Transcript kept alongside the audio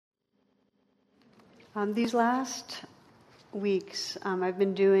These last weeks, I've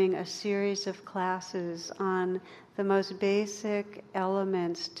been doing a series of classes on the most basic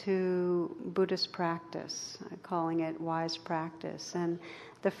elements to Buddhist practice, calling it wise practice. And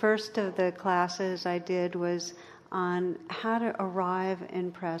the first of the classes I did was on how to arrive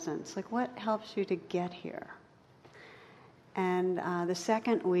in presence, like what helps you to get here. And the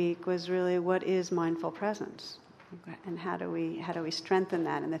second week was really what is mindful presence, and how do we strengthen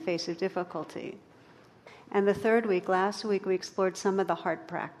that in the face of difficulty. And the third week, last week, we explored some of the heart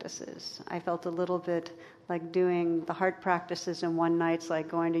practices. I felt a little bit like doing the heart practices in one night's like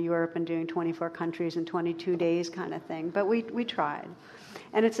going to Europe and doing 24 countries in 22 days kind of thing. But we tried.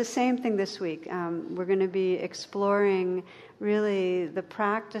 And it's the same thing this week. We're going to be exploring really the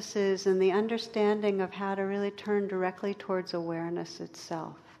practices and the understanding of how to really turn directly towards awareness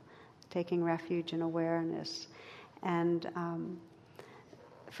itself, taking refuge in awareness. And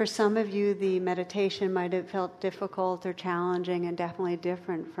for some of you, the meditation might have felt difficult or challenging and definitely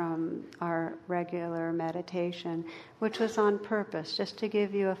different from our regular meditation, which was on purpose, just to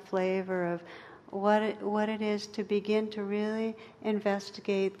give you a flavor of what it is to begin to really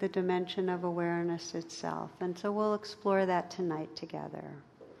investigate the dimension of awareness itself. And so we'll explore that tonight together.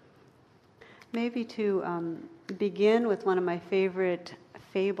 Maybe to begin with one of my favorite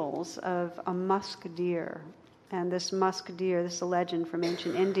fables of a musk deer. And this musk deer, this is a legend from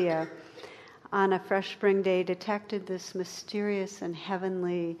ancient India, on a fresh spring day detected this mysterious and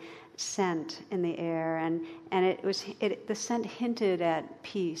heavenly scent in the air, and the scent hinted at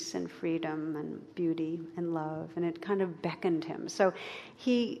peace and freedom and beauty and love, and it kind of beckoned him. So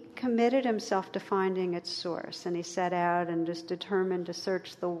he committed himself to finding its source, and he set out and just determined to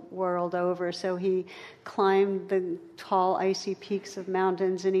search the world over. So he climbed the tall icy peaks of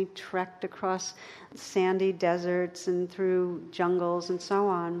mountains, and he trekked across sandy deserts and through jungles and so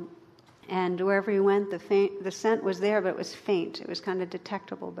on. And wherever he went, the scent was there, but it was faint. It was kind of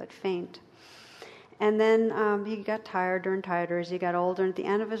detectable, but faint. And then he got tireder and tireder as he got older. And at the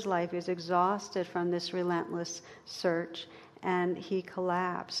end of his life, he was exhausted from this relentless search, and he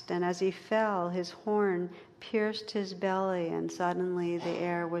collapsed. And as he fell, his horn pierced his belly, and suddenly the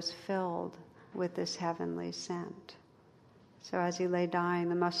air was filled with this heavenly scent. So as he lay dying,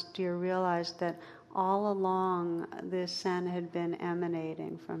 the musk deer realized that all along this scent had been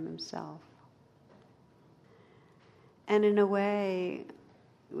emanating from himself. And in a way,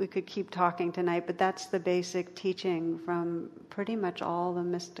 we could keep talking tonight, but that's the basic teaching from pretty much all the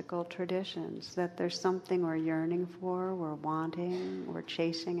mystical traditions, that there's something we're yearning for, we're wanting, we're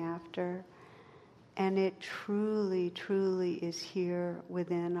chasing after, and it truly, truly is here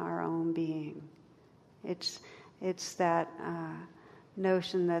within our own being. It's that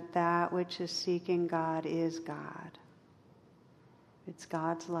notion that which is seeking God is God. It's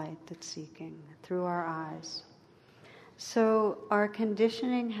God's light that's seeking through our eyes. So our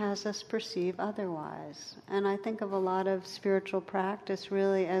conditioning has us perceive otherwise. And I think of a lot of spiritual practice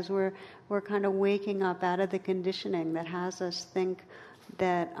really as we're kind of waking up out of the conditioning that has us think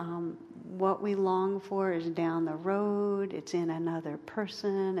that what we long for is down the road, it's in another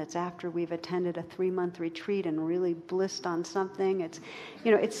person, it's after we've attended a 3-month retreat and really blissed on something, it's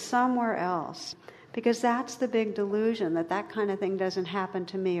somewhere else. Because that's the big delusion, that kind of thing doesn't happen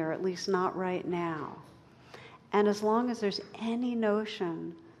to me, or at least not right now. And as long as there's any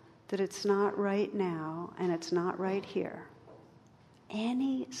notion that it's not right now and it's not right here,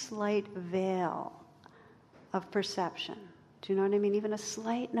 any slight veil of perception, do you know what I mean? Even a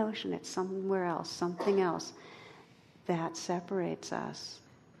slight notion it's somewhere else, something else, that separates us.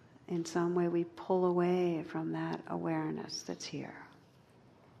 In some way we pull away from that awareness that's here.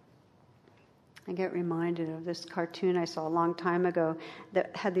 I get reminded of this cartoon I saw a long time ago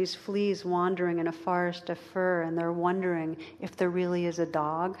that had these fleas wandering in a forest of fur, and they're wondering if there really is a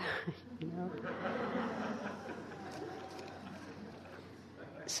dog.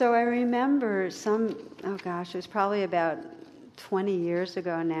 So I remember it was probably about 20 years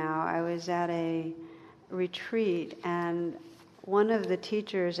ago now, I was at a retreat, and one of the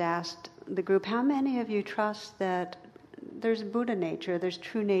teachers asked the group, how many of you trust that there's Buddha nature, there's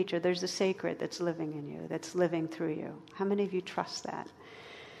true nature, there's the sacred that's living in you, that's living through you? How many of you trust that?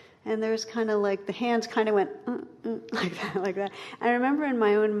 And there was kind of like, the hands kind of went, like that. And I remember in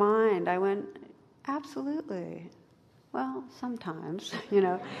my own mind, I went, absolutely. Well, sometimes,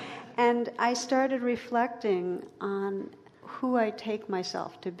 And I started reflecting on who I take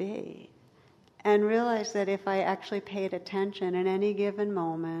myself to be, and realized that if I actually paid attention in any given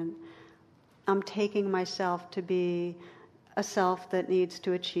moment, I'm taking myself to be a self that needs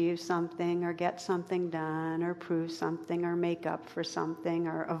to achieve something or get something done or prove something or make up for something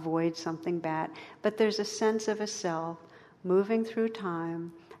or avoid something bad. But there's a sense of a self moving through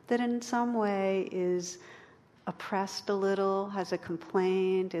time that in some way is oppressed a little, has a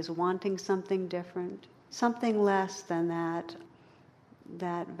complaint, is wanting something different, something less than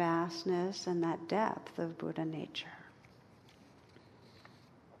that vastness and that depth of Buddha nature.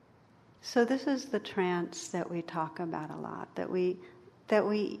 So this is the trance that we talk about a lot, that we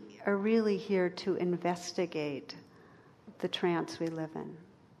are really here to investigate the trance we live in.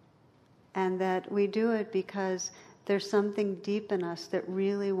 And that we do it because there's something deep in us that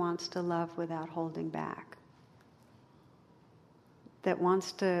really wants to love without holding back, that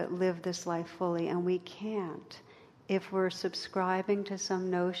wants to live this life fully, and we can't if we're subscribing to some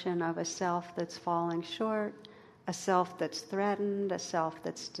notion of a self that's falling short, a self that's threatened, a self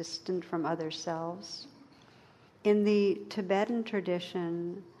that's distant from other selves. In the Tibetan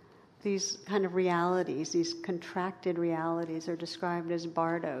tradition, these kind of realities, these contracted realities, are described as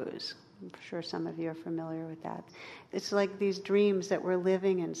bardos. I'm sure some of you are familiar with that. It's like these dreams that we're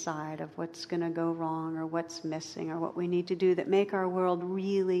living inside of what's going to go wrong or what's missing or what we need to do that make our world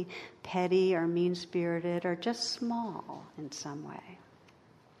really petty or mean-spirited or just small in some way.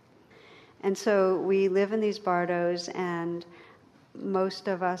 And so we live in these bardos, and most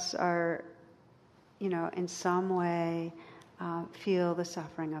of us are, in some way feel the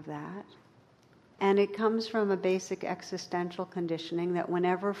suffering of that. And it comes from a basic existential conditioning that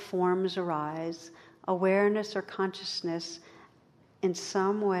whenever forms arise, awareness or consciousness in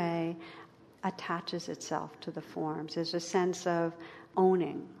some way attaches itself to the forms. There's a sense of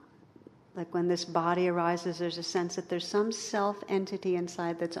owning. Like when this body arises, there's a sense that there's some self-entity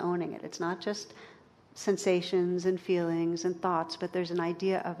inside that's owning it. It's not just sensations and feelings and thoughts, but there's an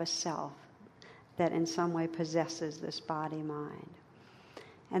idea of a self that in some way possesses this body-mind.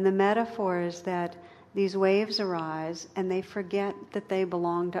 And the metaphor is that these waves arise and they forget that they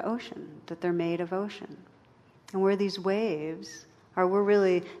belong to ocean, that they're made of ocean. And we're these waves, or we're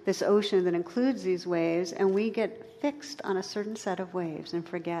really this ocean that includes these waves, and we get fixed on a certain set of waves and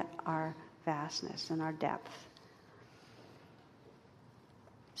forget our vastness and our depth.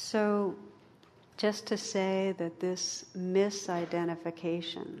 So just to say that this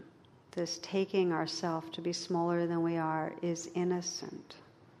misidentification, this taking ourselves to be smaller than we are, is innocent.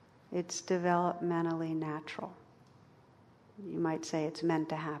 It's developmentally natural. You might say it's meant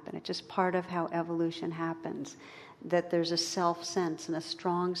to happen. It's just part of how evolution happens, that there's a self-sense and a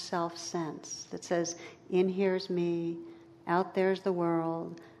strong self-sense that says, in here's me, out there's the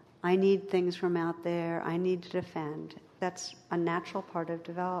world, I need things from out there, I need to defend. That's a natural part of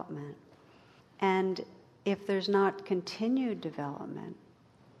development. And if there's not continued development,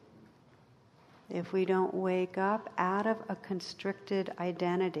 if we don't wake up out of a constricted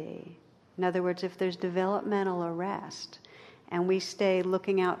identity, in other words, if there's developmental arrest, and we stay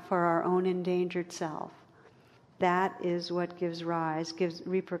looking out for our own endangered self, that is what gives rise,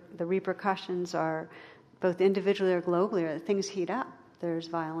 the repercussions are both individually or globally, or things heat up. There's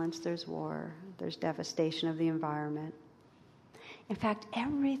violence, there's war, there's devastation of the environment. In fact,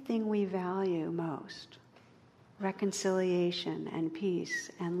 everything we value most, reconciliation and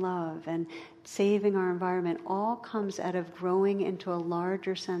peace and love and saving our environment, all comes out of growing into a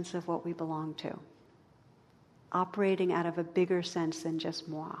larger sense of what we belong to, operating out of a bigger sense than just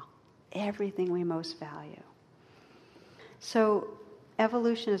moi, everything we most value. So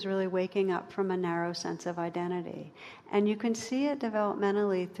evolution is really waking up from a narrow sense of identity. And you can see it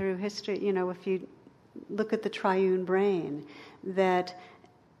developmentally through history. If you look at the triune brain, that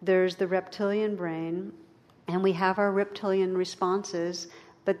there's the reptilian brain, and we have our reptilian responses,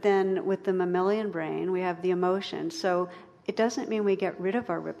 but then with the mammalian brain, we have the emotions. So it doesn't mean we get rid of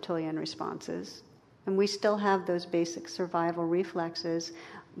our reptilian responses, and we still have those basic survival reflexes,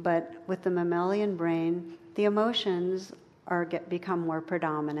 but with the mammalian brain, the emotions become more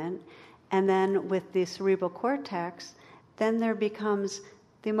predominant. And then with the cerebral cortex, then there becomes,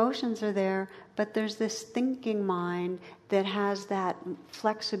 the emotions are there, but there's this thinking mind that has that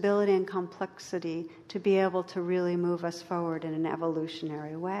flexibility and complexity to be able to really move us forward in an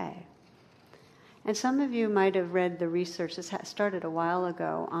evolutionary way. And some of you might have read the research, this started a while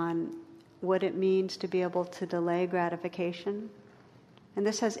ago, on what it means to be able to delay gratification. And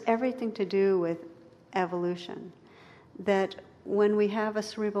this has everything to do with evolution. That when we have a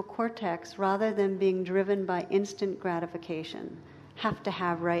cerebral cortex, rather than being driven by instant gratification, have to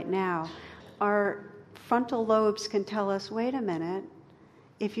have right now, our frontal lobes can tell us, wait a minute,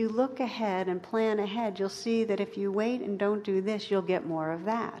 if you look ahead and plan ahead, you'll see that if you wait and don't do this, you'll get more of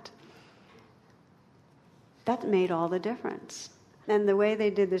that. That made all the difference. And the way they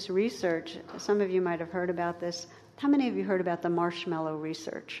did this research, some of you might have heard about this. How many of you heard about the marshmallow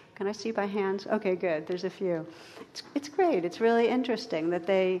research? Can I see by hands? Okay, good. There's a few. It's great. It's really interesting that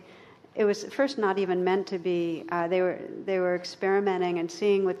it was at first not even meant to be, they were experimenting and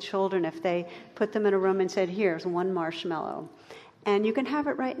seeing with children if they put them in a room and said, here's one marshmallow. And you can have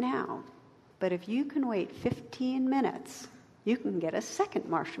it right now. But if you can wait 15 minutes, you can get a second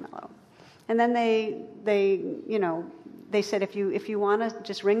marshmallow. And then they said, if you want to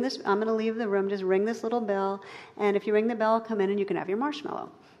just ring this, I'm going to leave the room, just ring this little bell, and if you ring the bell, come in and you can have your marshmallow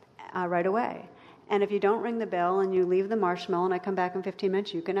right away. And if you don't ring the bell and you leave the marshmallow and I come back in 15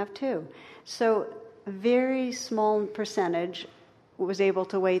 minutes, you can have two. So a very small percentage was able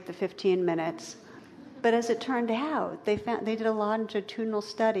to wait the 15 minutes. But as it turned out, they did a longitudinal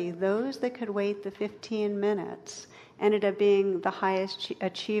study. Those that could wait the 15 minutes ended up being the highest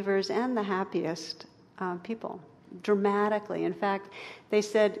achievers and the happiest people, dramatically. In fact, they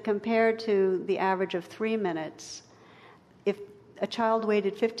said compared to the average of 3 minutes, if a child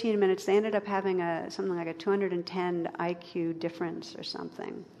waited 15 minutes, they ended up having something like a 210 IQ difference or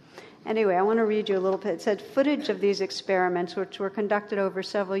something. Anyway, I want to read you a little bit. It said, footage of these experiments, which were conducted over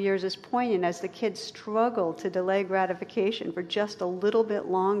several years, is poignant as the kids struggled to delay gratification for just a little bit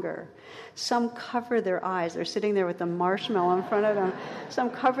longer. Some cover their eyes. They're sitting there with the marshmallow in front of them.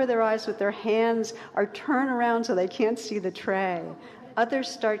 Some cover their eyes with their hands or turn around so they can't see the tray. Others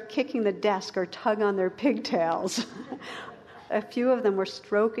start kicking the desk or tug on their pigtails. A few of them were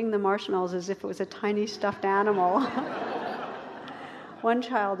stroking the marshmallows as if it was a tiny stuffed animal. One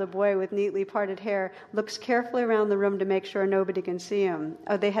child, a boy with neatly parted hair, looks carefully around the room to make sure nobody can see him.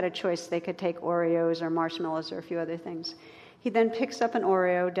 Oh, they had a choice. They could take Oreos or marshmallows or a few other things. He then picks up an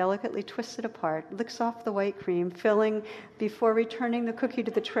Oreo, delicately twists it apart, licks off the white cream, filling before returning the cookie to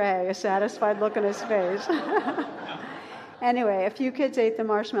the tray, a satisfied look on his face. Anyway, a few kids ate the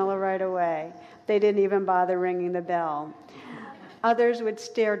marshmallow right away. They didn't even bother ringing the bell. Others would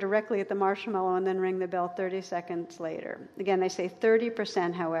stare directly at the marshmallow and then ring the bell 30 seconds later. Again, they say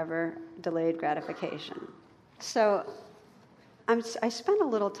 30%, however, delayed gratification. So I spent a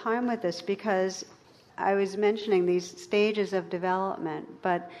little time with this because I was mentioning these stages of development,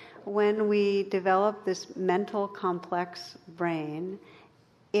 but when we develop this mental complex brain,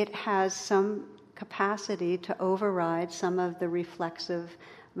 it has some capacity to override some of the reflexive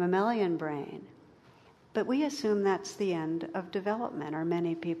mammalian brain. But we assume that's the end of development, or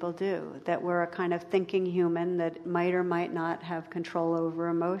many people do, that we're a kind of thinking human that might or might not have control over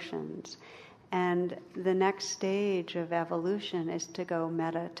emotions. And the next stage of evolution is to go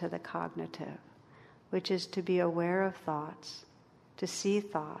meta to the cognitive, which is to be aware of thoughts, to see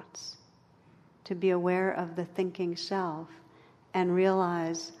thoughts, to be aware of the thinking self, and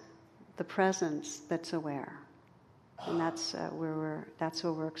realize the presence that's aware. And that's what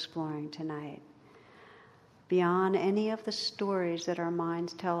we're exploring tonight. Beyond any of the stories that our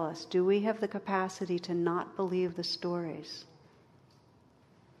minds tell us, do we have the capacity to not believe the stories?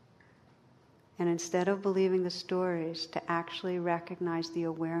 And instead of believing the stories, to actually recognize the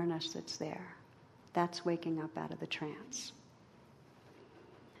awareness that's there. That's waking up out of the trance.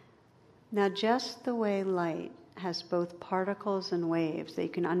 Now, just the way light has both particles and waves, that you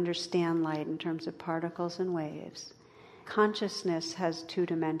can understand light in terms of particles and waves, consciousness has two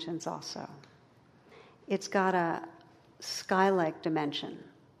dimensions also. It's got a sky-like dimension,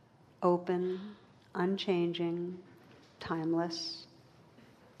 open, unchanging, timeless,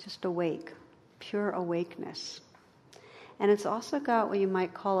 just awake, pure awakeness. And it's also got what you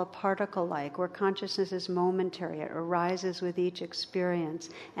might call a particle-like, where consciousness is momentary. It arises with each experience,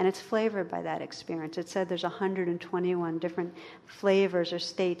 and it's flavored by that experience. It said there's 121 different flavors or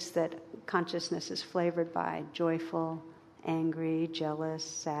states that consciousness is flavored by: joyful, angry, jealous,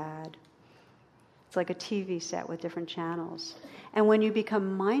 sad. It's like a TV set with different channels. And when you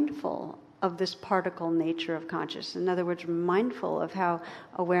become mindful of this particle nature of consciousness, in other words, mindful of how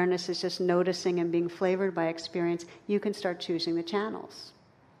awareness is just noticing and being flavored by experience, you can start choosing the channels.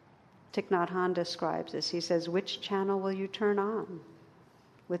 Thich Nhat Hanh describes this. He says, which channel will you turn on?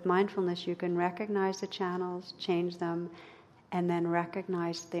 With mindfulness, you can recognize the channels, change them, and then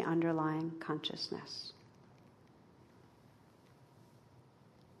recognize the underlying consciousness.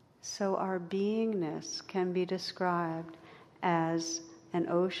 So our beingness can be described as an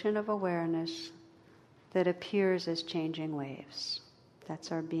ocean of awareness that appears as changing waves.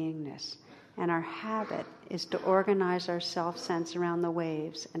 That's our beingness. And our habit is to organize our self-sense around the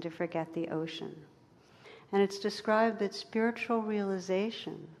waves and to forget the ocean. And it's described that spiritual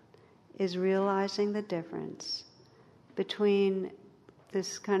realization is realizing the difference between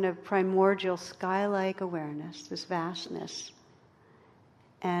this kind of primordial sky-like awareness, this vastness,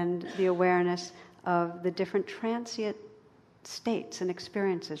 and the awareness of the different transient states and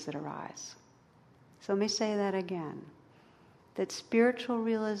experiences that arise. So let me say that again. That spiritual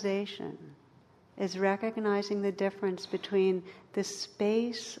realization is recognizing the difference between this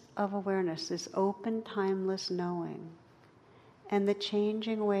space of awareness, this open, timeless knowing, and the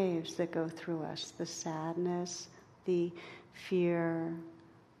changing waves that go through us, the sadness, the fear,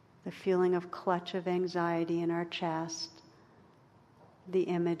 the feeling of clutch of anxiety in our chest, the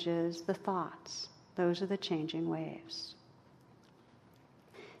images, the thoughts. Those are the changing waves.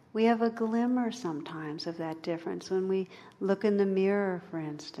 We have a glimmer sometimes of that difference when we look in the mirror, for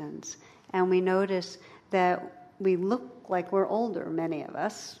instance, and we notice that we look like we're older, many of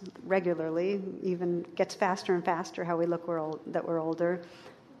us, regularly, even gets faster and faster how we look that we're older.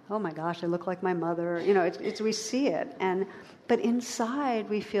 Oh my gosh, I look like my mother. It's we see it, but inside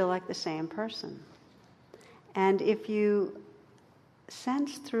we feel like the same person. And if you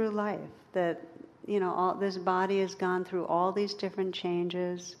sense through life that, all this body has gone through all these different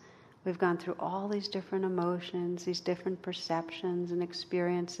changes, we've gone through all these different emotions, these different perceptions and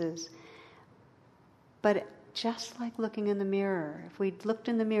experiences, but just like looking in the mirror, if we looked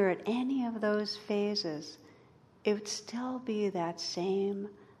in the mirror at any of those phases, it would still be that same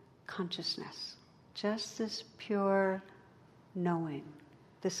consciousness, just this pure knowing,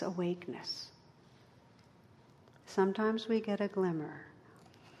 this awakeness. Sometimes we get a glimmer,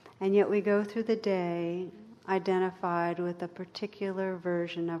 and yet we go through the day identified with a particular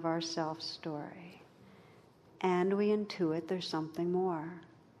version of our self-story, and we intuit there's something more.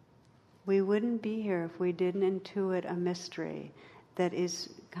 We wouldn't be here if we didn't intuit a mystery that is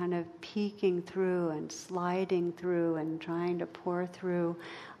kind of peeking through and sliding through and trying to pour through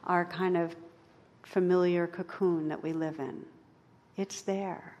our kind of familiar cocoon that we live in. It's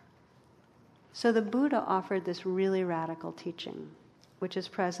there. So the Buddha offered this really radical teaching, which is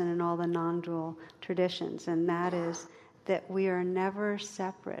present in all the non-dual traditions, and that is that we are never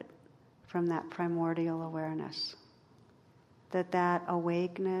separate from that primordial awareness. That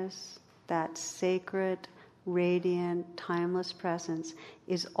awakeness, that sacred, radiant, timeless presence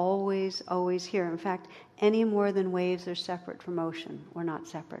is always, always here. In fact, any more than waves are separate from ocean, we're not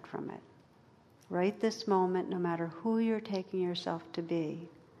separate from it. Right this moment, no matter who you're taking yourself to be,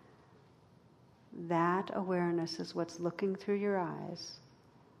 that awareness is what's looking through your eyes.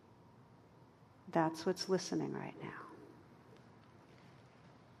 That's what's listening right now.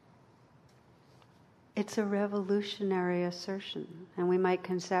 It's a revolutionary assertion, and we might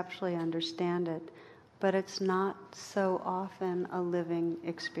conceptually understand it, but it's not so often a living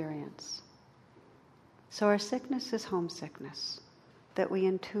experience. So our sickness is homesickness, that we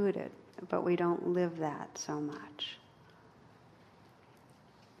intuit it, but we don't live that so much.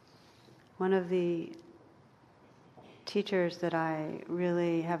 One of the teachers that I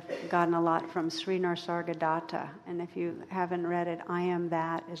really have gotten a lot from, Sri Nisargadatta, and if you haven't read it, I Am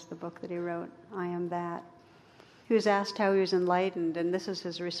That is the book that he wrote, I Am That. He was asked how he was enlightened, and this is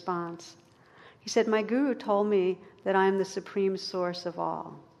his response. He said, my guru told me that I am the supreme source of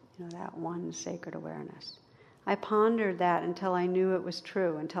all, that one sacred awareness. I pondered that until I knew it was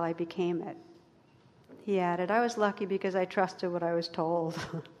true, until I became it. He added, I was lucky because I trusted what I was told.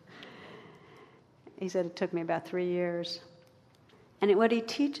 He said it took me about 3 years. And what he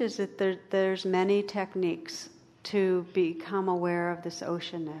teaches is that there's many techniques to become aware of this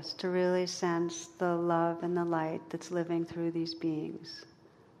oceanness, to really sense the love and the light that's living through these beings,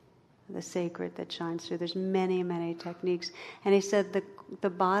 the sacred that shines through. There's many, many techniques. And he said the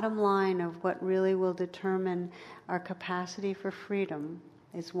bottom line of what really will determine our capacity for freedom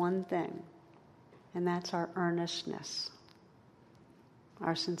is one thing, and that's our earnestness,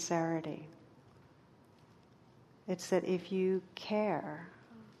 our sincerity. It's that if you care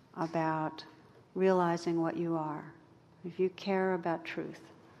about realizing what you are, if you care about truth,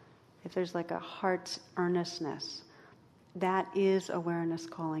 if there's like a heart's earnestness, that is awareness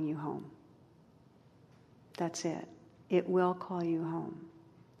calling you home. That's it. It will call you home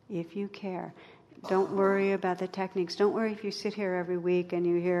if you care. Don't worry about the techniques. Don't worry if you sit here every week and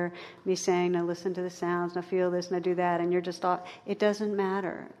you hear me saying, now listen to the sounds, now feel this, now do that, and you're just off. It doesn't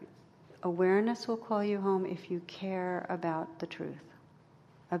matter. Awareness will call you home if you care about the truth,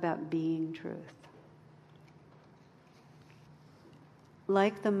 about being truth.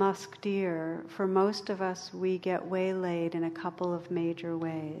 Like the musk deer, for most of us, we get waylaid in a couple of major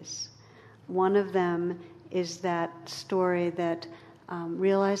ways. One of them is that story that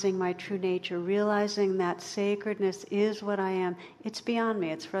realizing my true nature, realizing that sacredness is what I am. It's beyond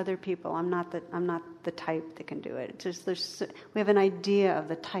me. It's for other people. I'm not the type that can do it. It's just we have an idea of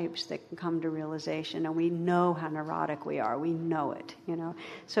the types that can come to realization, and we know how neurotic we are. We know it,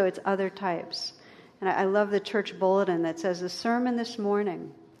 So it's other types. And I love the church bulletin that says, the sermon this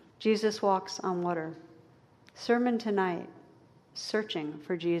morning, Jesus walks on water. Sermon tonight, searching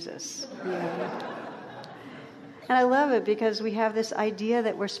for Jesus. And I love it because we have this idea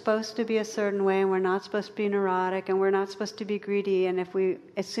that we're supposed to be a certain way and we're not supposed to be neurotic and we're not supposed to be greedy. And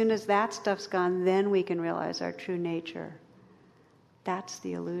as soon as that stuff's gone, then we can realize our true nature. That's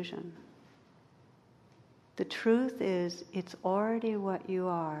the illusion. The truth is, it's already what you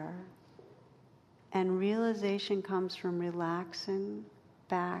are. And realization comes from relaxing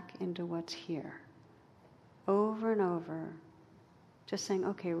back into what's here. Over and over. Just saying,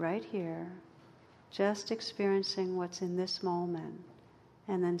 okay, right here. Just experiencing what's in this moment,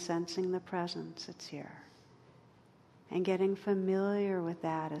 and then sensing the presence that's here. And getting familiar with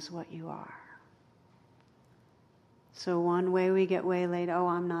that as what you are. So one way we get waylaid,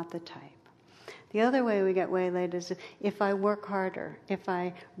 I'm not the type. The other way we get waylaid is if I work harder, if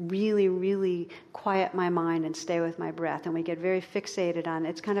I really, really quiet my mind and stay with my breath, and we get very fixated on it.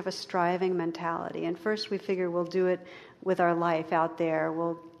 It's kind of a striving mentality. And first we figure we'll do it with our life out there,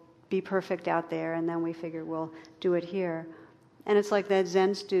 we'll be perfect out there, and then we figure we'll do it here. And it's like that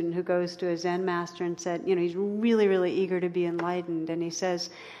Zen student who goes to a Zen master and said, he's really, really eager to be enlightened, and he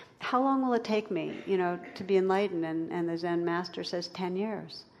says, how long will it take me, to be enlightened? And the Zen master says, 10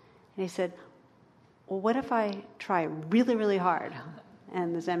 years. And he said, well, what if I try really, really hard?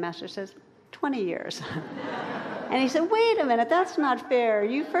 And the Zen master says, 20 years. And he said, wait a minute, that's not fair.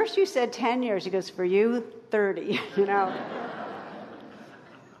 You said 10 years. He goes, for you, 30,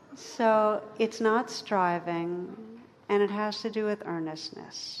 So it's not striving, and it has to do with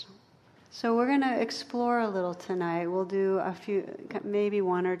earnestness. So we're going to explore a little tonight. We'll do a few, maybe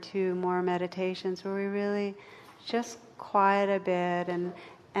one or two more meditations where we really just quiet a bit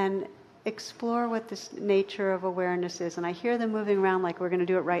and explore what this nature of awareness is. And I hear them moving around like we're going to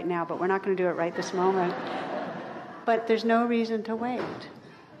do it right now, but we're not going to do it right this moment. But there's no reason to wait.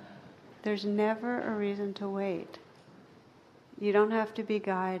 There's never a reason to wait. You don't have to be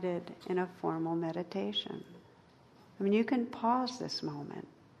guided in a formal meditation. I mean, you can pause this moment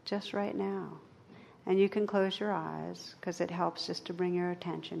just right now. And you can close your eyes because it helps just to bring your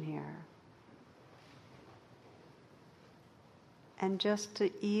attention here. And just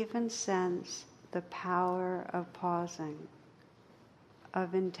to even sense the power of pausing,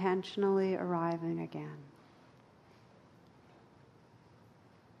 of intentionally arriving again,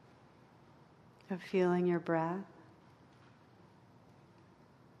 of feeling your breath,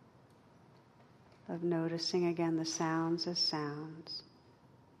 of noticing again the sounds as sounds,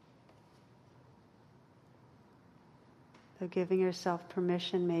 of giving yourself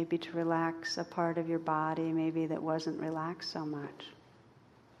permission maybe to relax a part of your body maybe that wasn't relaxed so much.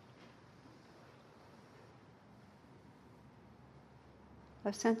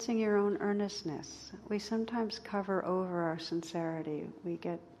 Of sensing your own earnestness. We sometimes cover over our sincerity. We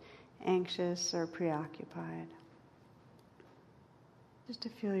get anxious or preoccupied. Just to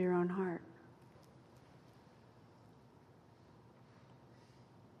feel your own heart.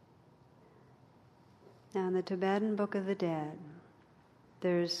 Now, in the Tibetan Book of the Dead,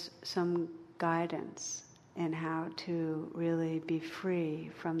 there's some guidance in how to really be free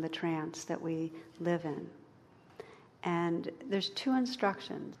from the trance that we live in. And there's two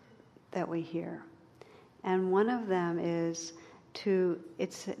instructions that we hear. And one of them is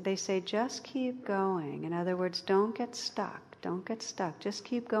they say, just keep going. In other words, don't get stuck. Don't get stuck. Just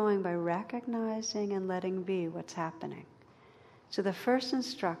keep going by recognizing and letting be what's happening. So the first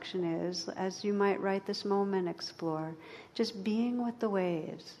instruction is, as you might right this moment explore, just being with the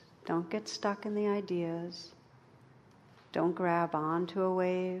waves. Don't get stuck in the ideas. Don't grab onto a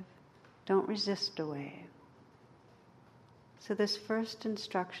wave. Don't resist a wave. So this first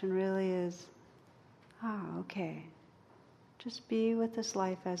instruction really is, okay. Just be with this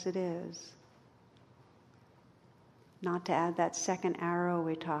life as it is. Not to add that second arrow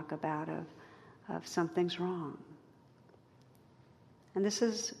we talk about of something's wrong. And this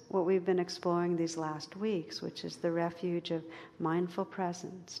is what we've been exploring these last weeks, which is the refuge of mindful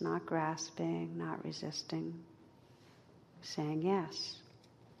presence, not grasping, not resisting, saying yes.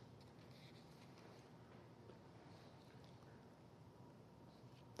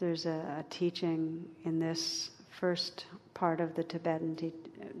 There's a teaching in this first part of the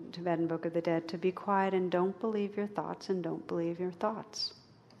Tibetan Book of the Dead to be quiet and don't believe your thoughts and don't believe your thoughts.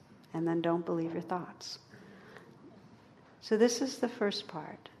 And then don't believe your thoughts. So this is the first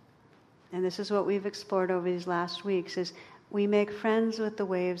part. And this is what we've explored over these last weeks, is we make friends with the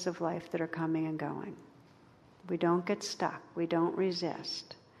waves of life that are coming and going. We don't get stuck. We don't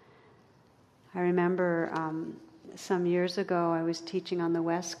resist. I remember some years ago I was teaching on the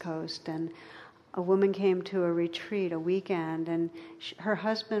West Coast, and a woman came to a retreat, a weekend, and her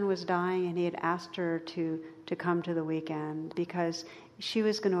husband was dying, and he had asked her to come to the weekend because she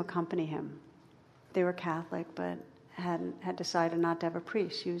was going to accompany him. They were Catholic, but had decided not to have a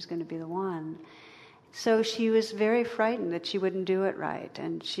priest. She was going to be the one. So she was very frightened that she wouldn't do it right.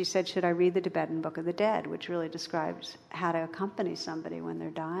 And she said, should I read the Tibetan Book of the Dead, which really describes how to accompany somebody when they're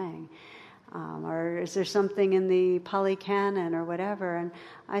dying? Or is there something in the Pali Canon or whatever? And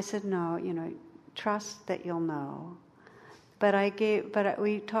I said, no, trust that you'll know. But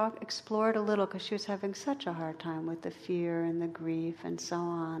we explored a little, because she was having such a hard time with the fear and the grief and so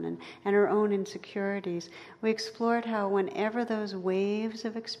on, and her own insecurities. We explored how whenever those waves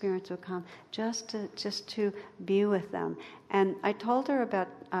of experience would come, just to be with them. And I told her about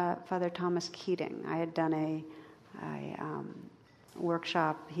Father Thomas Keating. I had done a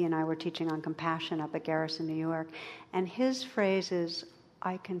workshop. He and I were teaching on compassion up at Garrison, New York. And his phrase is,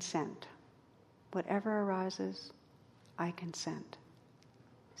 I consent. Whatever arises, I consent.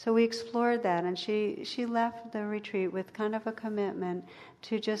 So we explored that, and she left the retreat with kind of a commitment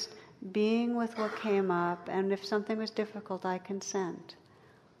to just being with what came up, and if something was difficult, I consent.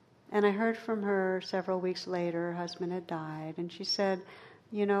 And I heard from her several weeks later. Her husband had died, and she said,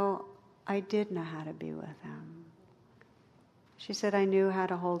 I did know how to be with him. She said, I knew how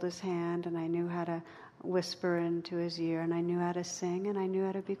to hold his hand, and I knew how to whisper into his ear, and I knew how to sing, and I knew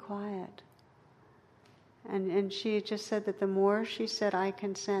how to be quiet. And she just said that the more she said, I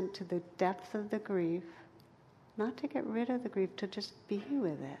consent to the depth of the grief, not to get rid of the grief, to just be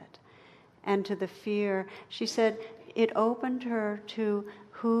with it, and to the fear, she said it opened her to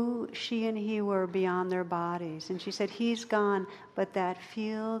who she and he were beyond their bodies. And she said, he's gone, but that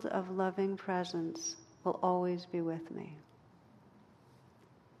field of loving presence will always be with me.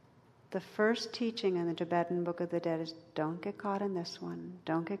 The first teaching in the Tibetan Book of the Dead is, don't get caught in this one.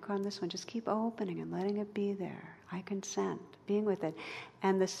 Don't get caught in this one. Just keep opening and letting it be there. I consent, being with it.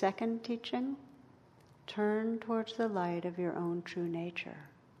 And the second teaching, turn towards the light of your own true nature.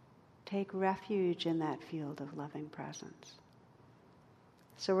 Take refuge in that field of loving presence.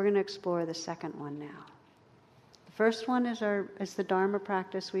 So we're going to explore the second one now. The first one is the Dharma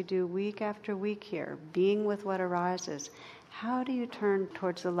practice we do week after week here, being with what arises. How do you turn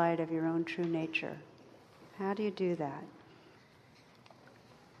towards the light of your own true nature? How do you do that?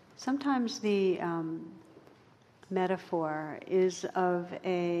 Sometimes the metaphor is of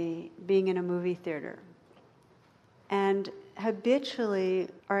being in a movie theater. And habitually,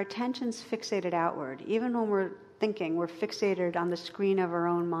 our attention's fixated outward. Even when we're thinking, we're fixated on the screen of our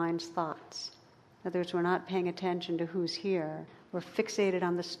own mind's thoughts. In other words, we're not paying attention to who's here. We're fixated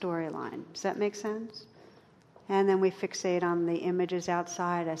on the storyline. Does that make sense? And then we fixate on the images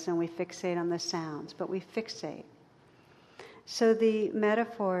outside us, and we fixate on the sounds, but we fixate. So the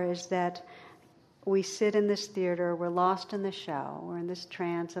metaphor is that we sit in this theater, we're lost in the show, we're in this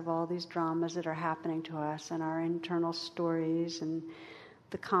trance of all these dramas that are happening to us, and our internal stories, and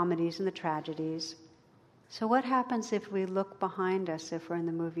the comedies and the tragedies. So what happens if we look behind us, if we're in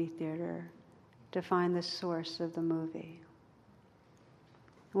the movie theater, to find the source of the movie?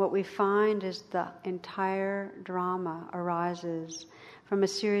 What we find is the entire drama arises from a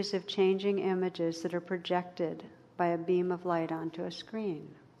series of changing images that are projected by a beam of light onto a screen.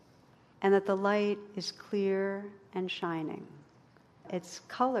 And that the light is clear and shining. It's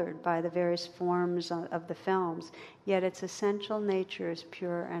colored by the various forms of the films, yet its essential nature is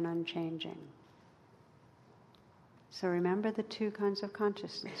pure and unchanging. So remember the two kinds of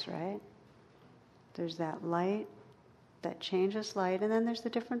consciousness, right? There's that light, that changeless light, and then there's the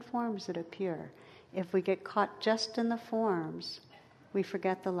different forms that appear. If we get caught just in the forms, we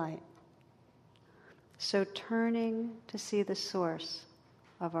forget the light. So turning to see the source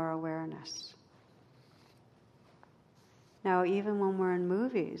of our awareness. Now, even when we're in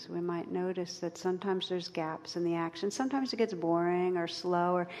movies, we might notice that sometimes there's gaps in the action. Sometimes it gets boring or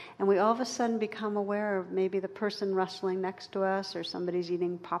slow, and we all of a sudden become aware of maybe the person rustling next to us, or somebody's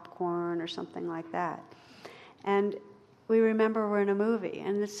eating popcorn or something like that. And we remember we're in a movie.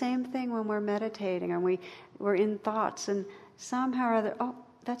 And the same thing when we're meditating, and we're in thoughts, and somehow or other, oh,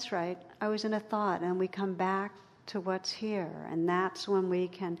 that's right, I was in a thought, and we come back to what's here. And that's when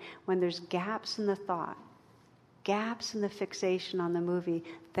when there's gaps in the thought, gaps in the fixation on the movie,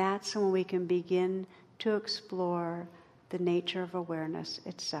 that's when we can begin to explore the nature of awareness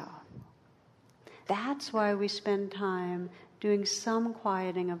itself. That's why we spend time doing some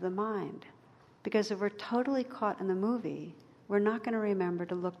quieting of the mind. Because if we're totally caught in the movie, we're not going to remember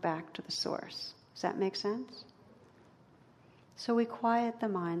to look back to the source. Does that make sense? So we quiet the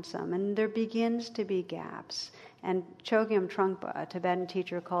mind some, and there begins to be gaps. And Chogyam Trungpa, a Tibetan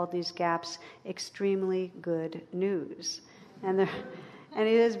teacher, called these gaps extremely good news. And it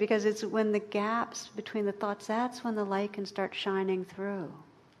is, because it's when the gaps between the thoughts, that's when the light can start shining through.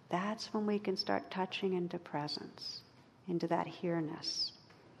 That's when we can start touching into presence, into that here-ness.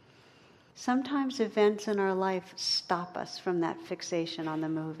 Sometimes events in our life stop us from that fixation on the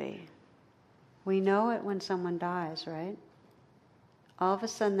movie. We know it when someone dies, right? All of a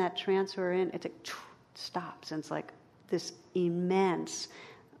sudden that trance we're in, it stops, and it's like this immense,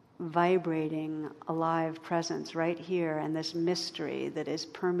 vibrating, alive presence right here, and this mystery that is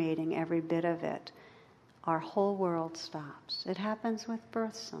permeating every bit of it. Our whole world stops. It happens with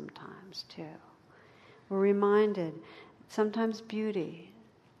birth sometimes, too. We're reminded, sometimes beauty.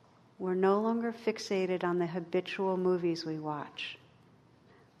 We're no longer fixated on the habitual movies we watch.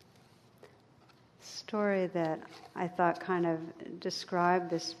 Story that I thought kind of described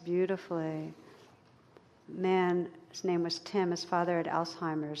this beautifully. Man, his name was Tim, his father had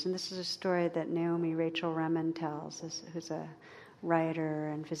Alzheimer's, and this is a story that Naomi Rachel Remen tells, who's a writer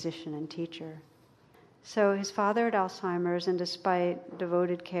and physician and teacher. So his father had Alzheimer's, and despite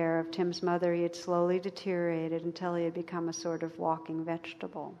devoted care of Tim's mother, he had slowly deteriorated until he had become a sort of walking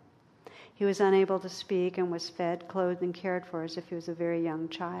vegetable. He was unable to speak and was fed, clothed, and cared for as if he was a very young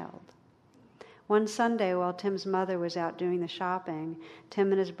child. One Sunday, while Tim's mother was out doing the shopping,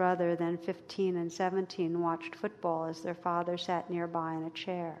 Tim and his brother, then 15 and 17, watched football as their father sat nearby in a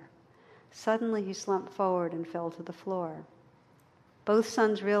chair. Suddenly, he slumped forward and fell to the floor. Both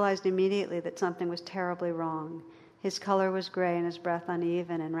sons realized immediately that something was terribly wrong. His color was gray and his breath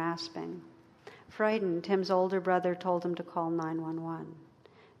uneven and rasping. Frightened, Tim's older brother told him to call 911.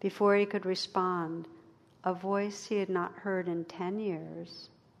 Before he could respond, a voice he had not heard in 10 years,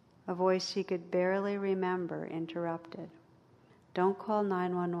 a voice he could barely remember, interrupted. "Don't call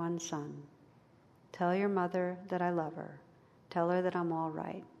 911, son. Tell your mother that I love her. Tell her that I'm all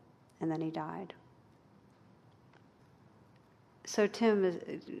right." And then he died. So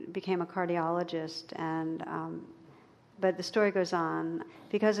Tim became a cardiologist, but the story goes on.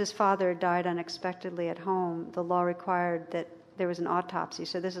 Because his father died unexpectedly at home, the law required that there was an autopsy.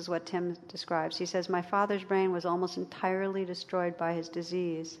 So this is what Tim describes. He says, "My father's brain was almost entirely destroyed by his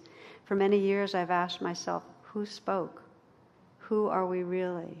disease. For many years I've asked myself, who spoke? Who are we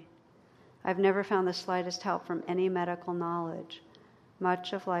really? I've never found the slightest help from any medical knowledge.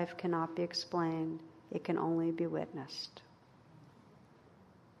 Much of life cannot be explained. It can only be witnessed."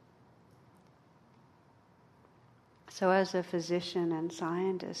 So as a physician and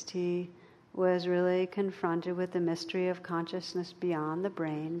scientist, he was really confronted with the mystery of consciousness beyond the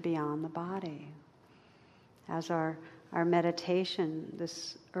brain, beyond the body. As our meditation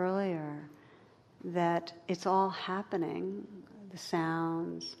this earlier, that it's all happening, the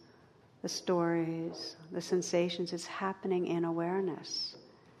sounds, the stories, the sensations, it's happening in awareness.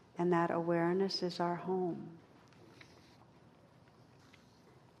 And that awareness is our home.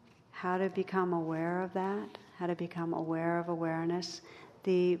 How to become aware of that? How to become aware of awareness?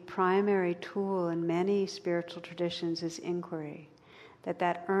 The primary tool in many spiritual traditions is inquiry.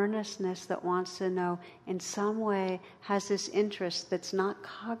 That earnestness that wants to know in some way has this interest that's not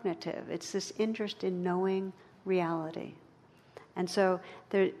cognitive. It's this interest in knowing reality. And so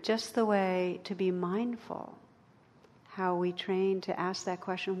just the way to be mindful, how we train to ask that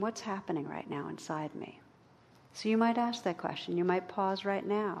question, what's happening right now inside me? So you might ask that question. You might pause right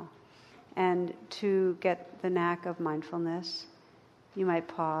now. And to get the knack of mindfulness, you might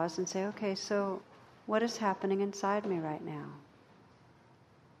pause and say, okay, so what is happening inside me right now?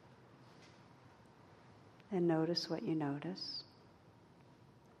 And notice what you notice.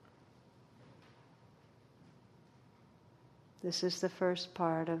 This is the first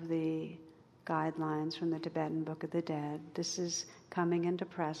part of the guidelines from the Tibetan Book of the Dead. This is coming into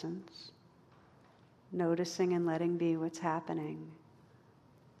presence, noticing and letting be what's happening.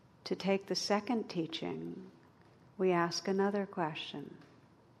 To take the second teaching, we ask another question.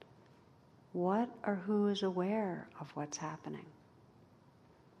 What or who is aware of what's happening?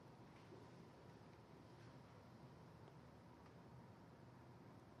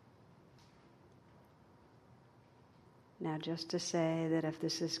 Now, just to say that if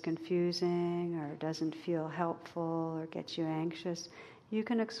this is confusing or doesn't feel helpful or gets you anxious, you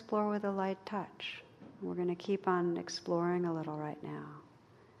can explore with a light touch. We're going to keep on exploring a little right now.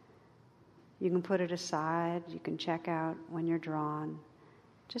 You can put it aside. You can check out when you're drawn.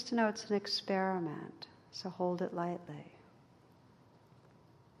 Just to know it's an experiment, so hold it lightly.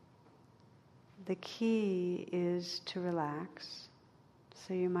 The key is to relax.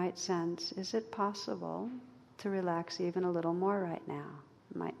 So you might sense, is it possible to relax even a little more right now?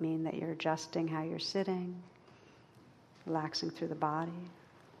 It might mean that you're adjusting how you're sitting, relaxing through the body.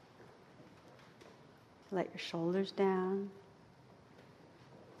 Let your shoulders down.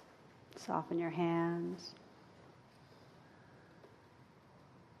 Soften your hands.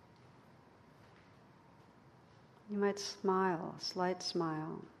 You might smile, a slight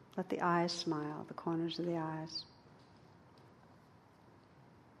smile. Let the eyes smile, the corners of the eyes.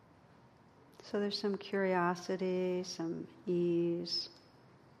 So there's some curiosity, some ease.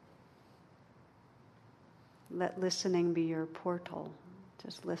 Let listening be your portal.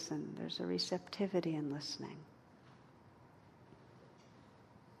 Just listen. There's a receptivity in listening.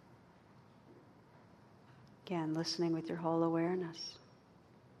 Again, listening with your whole awareness.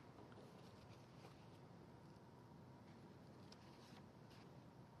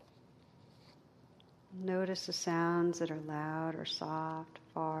 Notice the sounds that are loud or soft,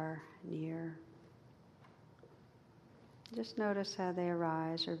 far, near. Just notice how they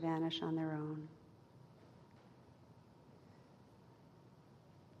arise or vanish on their own.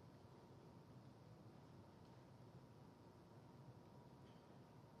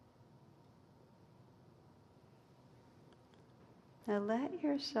 Now let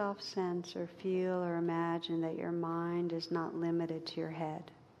yourself sense or feel or imagine that your mind is not limited to your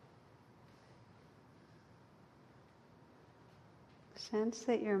head. Sense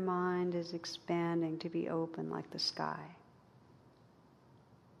that your mind is expanding to be open like the sky.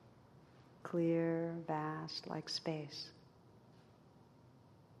 Clear, vast, like space.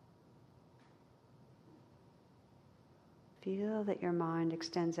 Feel that your mind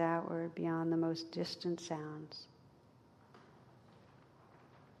extends outward beyond the most distant sounds.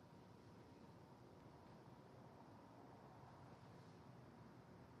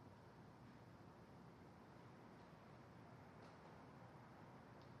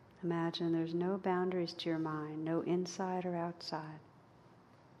 Imagine there's no boundaries to your mind, no inside or outside.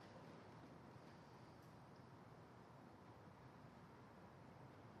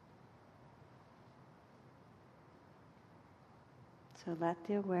 So let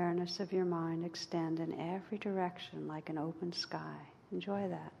the awareness of your mind extend in every direction like an open sky. Enjoy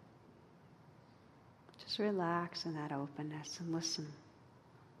that. Just relax in that openness and listen.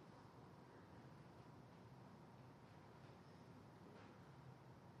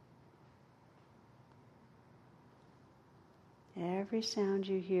 Every sound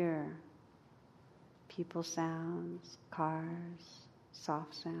you hear, people sounds, cars,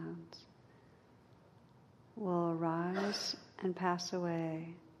 soft sounds, will arise and pass away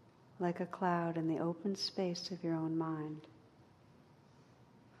like a cloud in the open space of your own mind.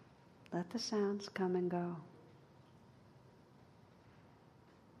 Let the sounds come and go.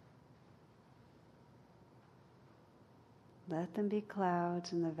 Let them be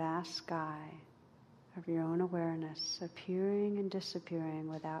clouds in the vast sky of your own awareness, appearing and disappearing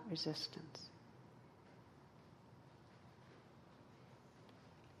without resistance.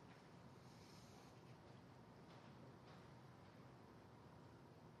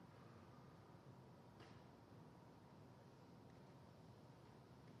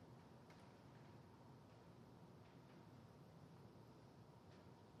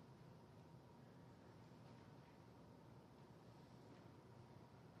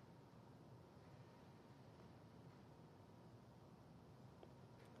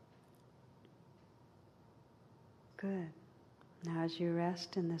 Good. Now as you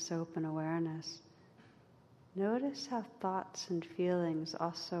rest in this open awareness, notice how thoughts and feelings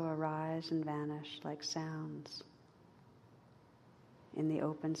also arise and vanish like sounds in the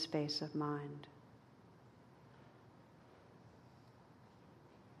open space of mind.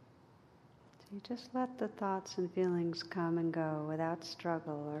 So you just let the thoughts and feelings come and go without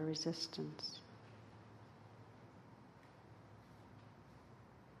struggle or resistance.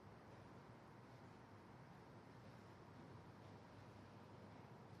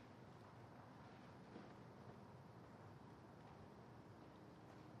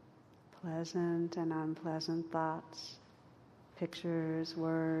 Pleasant and unpleasant thoughts, pictures,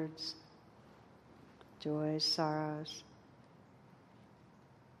 words, joys, sorrows.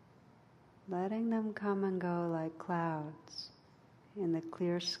 Letting them come and go like clouds in the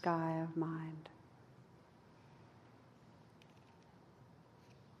clear sky of mind.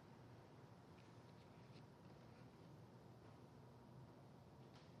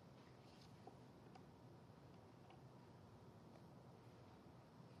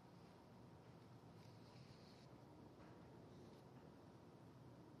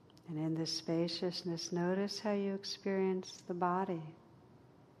 And in this spaciousness, notice how you experience the body.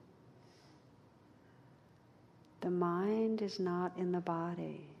 The mind is not in the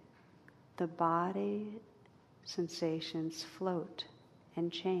body. The body sensations float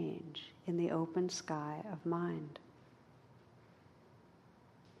and change in the open sky of mind.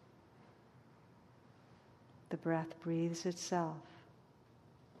 The breath breathes itself.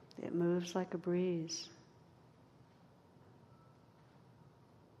 It moves like a breeze.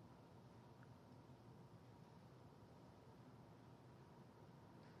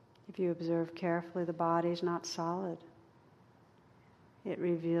 If you observe carefully, the body is not solid. It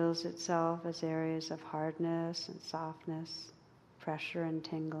reveals itself as areas of hardness and softness, pressure and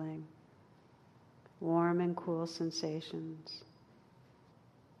tingling, warm and cool sensations,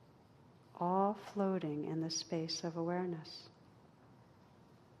 all floating in the space of awareness.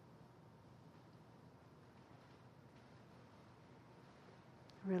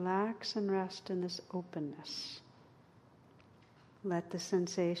 Relax and rest in this openness. Let the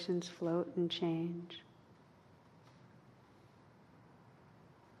sensations float and change.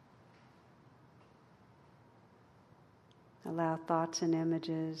 Allow thoughts and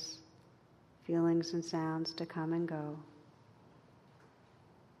images, feelings and sounds to come and go.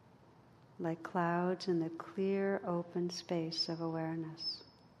 Like clouds in the clear, open space of awareness.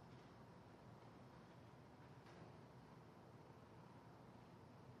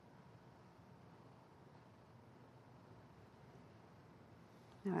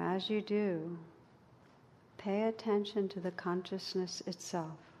 Now, as you do, pay attention to the consciousness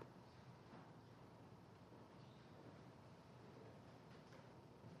itself.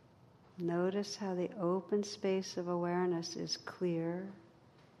 Notice how the open space of awareness is clear,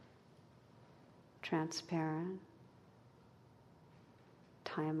 transparent,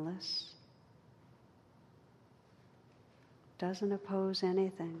 timeless, doesn't oppose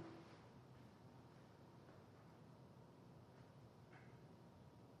anything.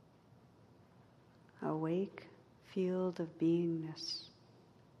 Awake field of beingness.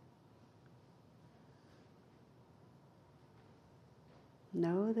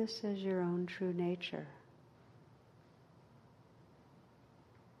 Know this as your own true nature.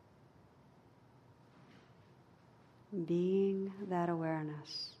 Being that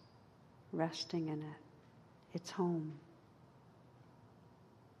awareness, resting in it, its home.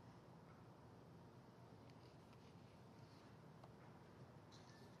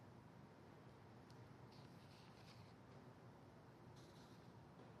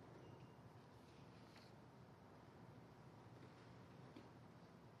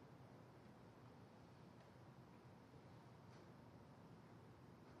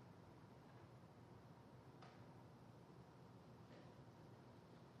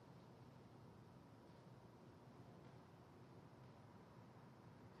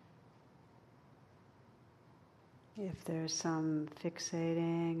 If there's some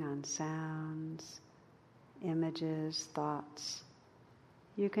fixating on sounds, images, thoughts,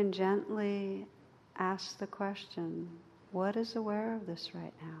 you can gently ask the question, what is aware of this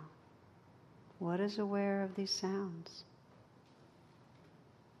right now? What is aware of these sounds?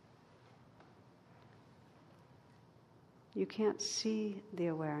 You can't see the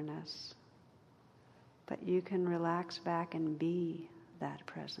awareness, but you can relax back and be that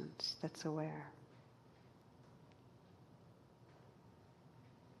presence that's aware.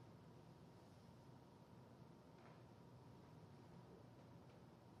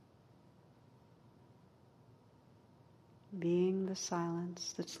 Being the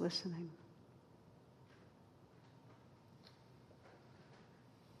silence that's listening.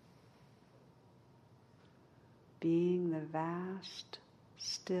 Being the vast,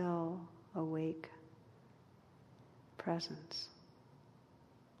 still, awake presence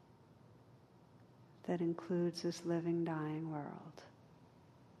that includes this living, dying world.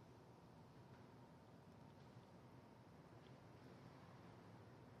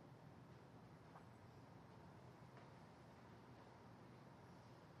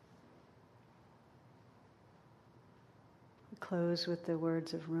 Close with the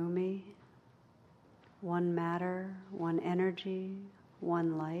words of Rumi: one matter, one energy,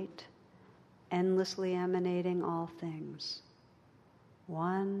 one light, endlessly emanating all things.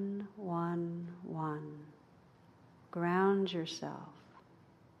 One, one, one. Ground yourself.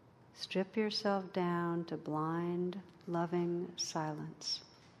 Strip yourself down to blind, loving silence.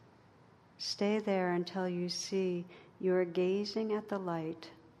 Stay there until you see you are gazing at the light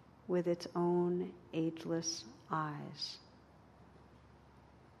with its own ageless eyes.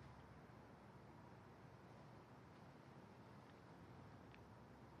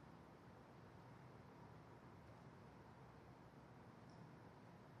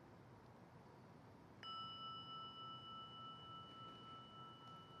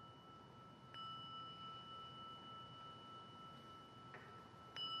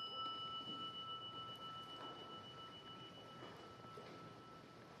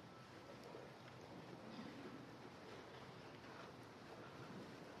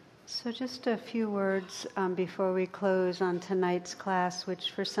 So just a few words before we close on tonight's class,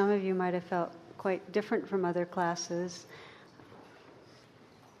 which for some of you might have felt quite different from other classes.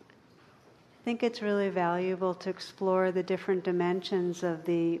 I think it's really valuable to explore the different dimensions of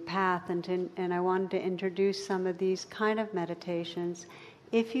the path, and I wanted to introduce some of these kind of meditations.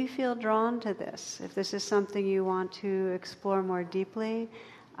 If you feel drawn to this, if this is something you want to explore more deeply,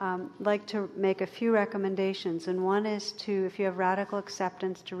 I'd like to make a few recommendations. And one is to, if you have radical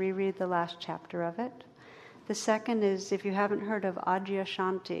acceptance, to reread the last chapter of it. The second is, if you haven't heard of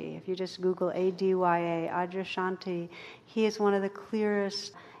Adyashanti, if you just Google A-D-Y-A, Adyashanti, he is one of the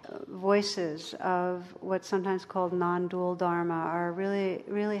clearest voices of what's sometimes called non-dual dharma, or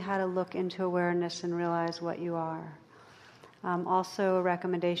really how to look into awareness and realize what you are. Also a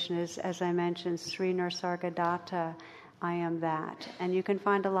recommendation is, as I mentioned, Sri Nisargadatta, I Am That. And you can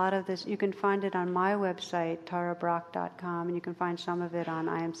find a lot of this, you can find it on my website, tarabrach.com, and you can find some of it on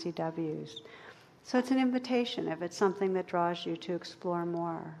IMCW's. So it's an invitation if it's something that draws you to explore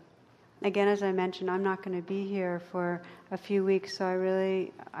more. Again, as I mentioned, I'm not going to be here for a few weeks, so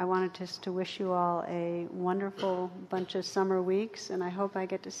I wanted just to wish you all a wonderful bunch of summer weeks, and I hope I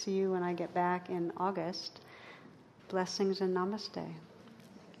get to see you when I get back in August. Blessings and namaste. Thank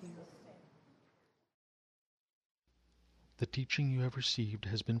you. The teaching you have received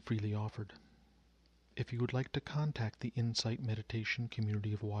has been freely offered. If you would like to contact the Insight Meditation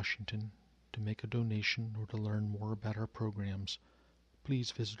Community of Washington to make a donation or to learn more about our programs, please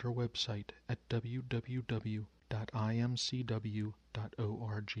visit our website at www.imcw.org.